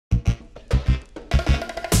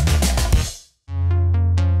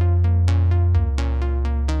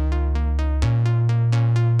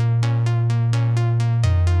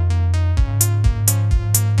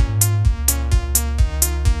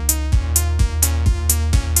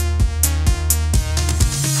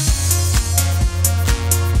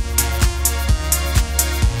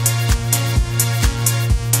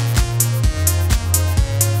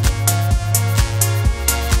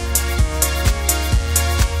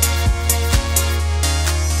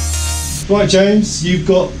Right, James, you've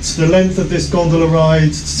got the length of this gondola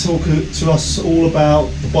ride to talk to us all about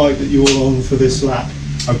the bike that you're on for this lap.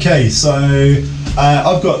 Okay, so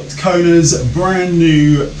I've got Kona's brand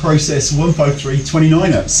new Process 153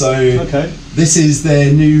 29er. So this is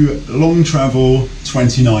their new long travel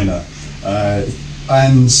 29er.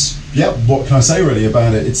 And yeah, what can I say really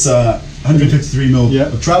about it? It's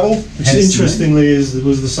 153mm of travel. Which interestingly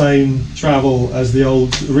was the same travel as the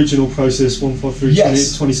old original Process 153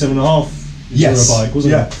 27.5 bike,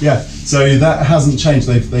 wasn't it? Yeah. So that hasn't changed.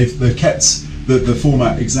 They've kept the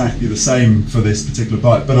format exactly the same for this particular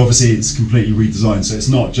bike, but obviously it's completely redesigned. So it's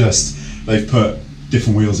not just they've put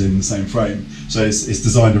different wheels in the same frame. So it's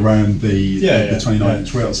designed around the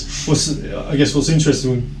 29-inch wheels. I guess what's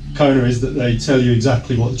interesting with Kona is that they tell you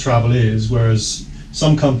exactly what the travel is, whereas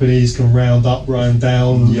some companies can round up, round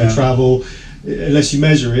down the travel. Unless you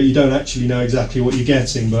measure it, you don't actually know exactly what you're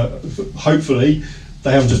getting, but hopefully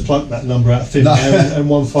they haven't just plucked that number out of thin air, and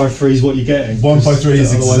 153 is what you're getting. 153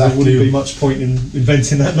 is otherwise exactly. There wouldn't be much point in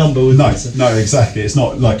inventing that number, would there? No, exactly. It's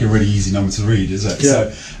not like a really easy number to read, is it? Yeah.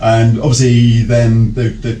 So, and obviously then they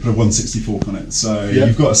put a 160 fork on it, so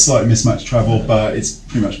you've got a slight mismatched travel, but it's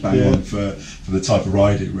pretty much bang on for the type of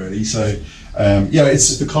riding, really. So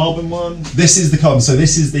it's the carbon one. This is the carbon. So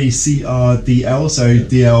this is the CRDL. So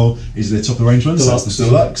DL is the top of the range one. So that's the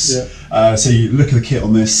deluxe. So you look at the kit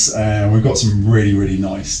on this, and we've got some really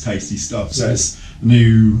nice, tasty stuff. So it's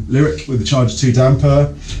new Lyric with the Charger 2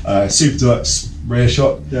 damper, super deluxe rear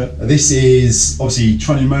shock. This is obviously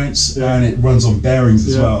trunnion mounts, and it runs on bearings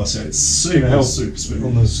as well. So it's super smooth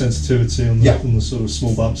on the sensitivity on the sort of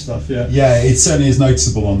small bump stuff. Yeah, it certainly is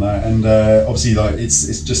noticeable on that, and obviously like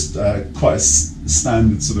it's just quite a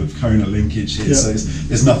standard sort of Kona linkage here. So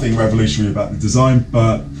there's nothing revolutionary about the design,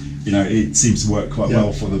 but you know, it seems to work quite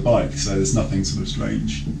well for the bike. So there's nothing sort of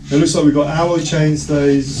strange. It looks like we've got alloy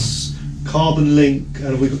chainstays, carbon link,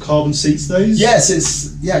 and we've got carbon seat stays. Yes,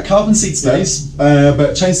 it's carbon seat stays,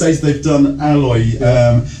 but chainstays they've done alloy.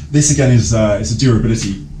 This again is it's a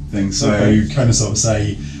durability thing. So Kona sort of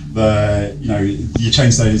say your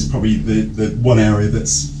chainstay is probably the one area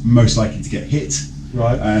that's most likely to get hit.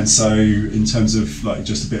 Right. And so in terms of like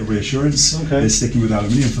just a bit of reassurance, they're sticking with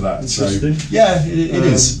aluminium for that. Interesting. So yeah, it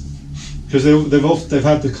is. Because they've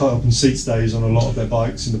had the carbon seat stays on a lot of their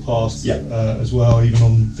bikes in the past as well, even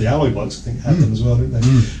on the alloy bikes I think had them as well, didn't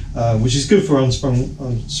they? Which is good for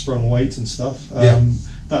unsprung weight and stuff.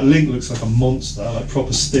 That link looks like a monster, like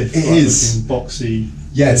proper stiff, looking boxy.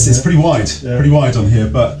 Yeah, it's pretty wide on here,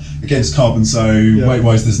 but again it's carbon, so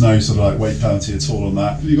weight-wise there's no sort of like weight penalty at all on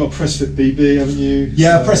that. You've got press fit BB, haven't you?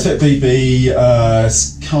 Yeah, press fit BB,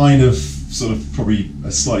 it's kind of sort of probably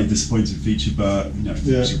a slightly disappointing feature, but you know,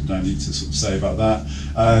 no need to sort of say about that.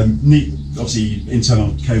 Neat, obviously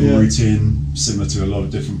internal cable routing, similar to a lot of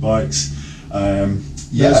different bikes.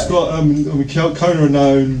 It's got Kona are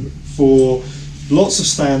known for lots of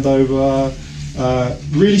standover,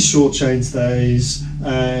 really short chainstays,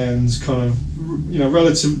 and kind of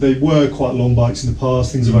relative. They were quite long bikes in the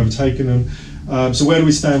past. Things have overtaken them. So where do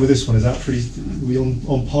we stand with this one? Is that are we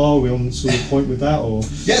on par? Are we on sort of point with that, or?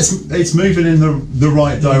 Yeah, it's moving in the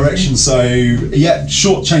right direction. So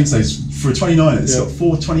short chainstays for a 29. It's got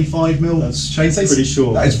 425mm. That's chainstays. Pretty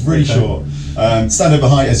short. That is really short. Standover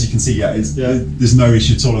height, as you can see, there's no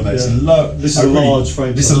issue at all on that. This is a large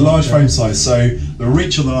frame. This is a large frame size. So the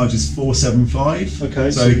reach on the large is 475. Okay.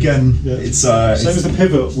 So again, it's same as the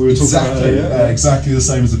pivot we were talking about earlier. Exactly the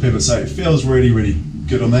same as the pivot. So it feels really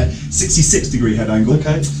good on there. 66-degree head angle.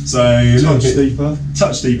 Okay. So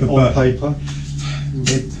touch deeper, on paper.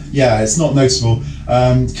 It's not noticeable.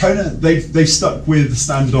 Kona, they've stuck with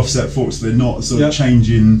standard offset forks. They're not sort of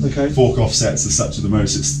changing fork offsets as such at the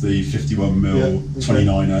most. It's the 51mm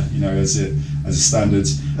 29er, as a standard.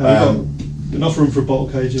 Enough room for a bottle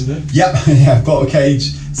cage in there. Yeah, bottle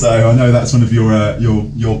cage. So I know that's one of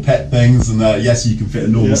your pet things, and yes, you can fit a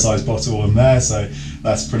normal size bottle in there. So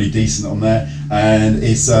that's pretty decent on there, and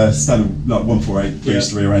it's standard like 148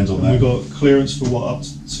 boost rear end on there. We've got clearance for what, up to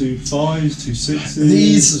 2.5s, 2.6s.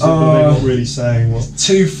 These are they're not really saying what.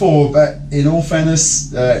 2.4, but in all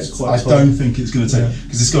fairness, I don't think it's going to take,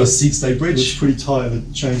 because it's got a seat stay bridge. It's pretty tight at the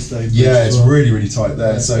chainstay bridge. Yeah, it's really tight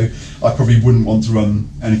there. So I probably wouldn't want to run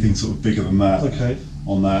anything sort of bigger than that.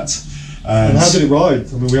 On that. And how did it ride?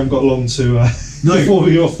 I mean, we haven't got long to before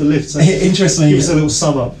we get off the lift. So interestingly, give us a little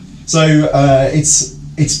sum up. So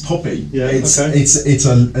it's poppy. It's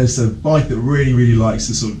a bike that really likes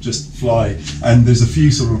to sort of just fly, and there's a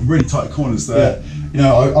few sort of really tight corners there.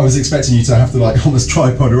 I was expecting you to have to like almost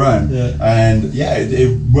tripod around, and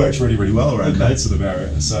it works really well around that sort of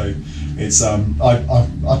area. So it's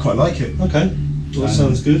I quite like it. Well, that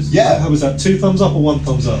sounds good. Yeah. How was that? 2 thumbs up or 1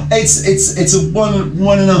 thumbs up? It's a one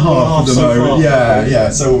and a half at the so moment. far. Yeah.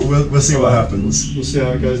 So we'll see what happens. We'll see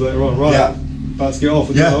how it goes later on. Right. Yeah. About to get off.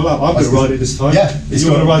 Yeah. I'm going to ride it this time. Yeah. You're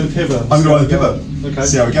going to ride the pivot. I'm going to ride the pivot. Okay.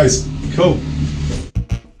 See how it goes. Cool.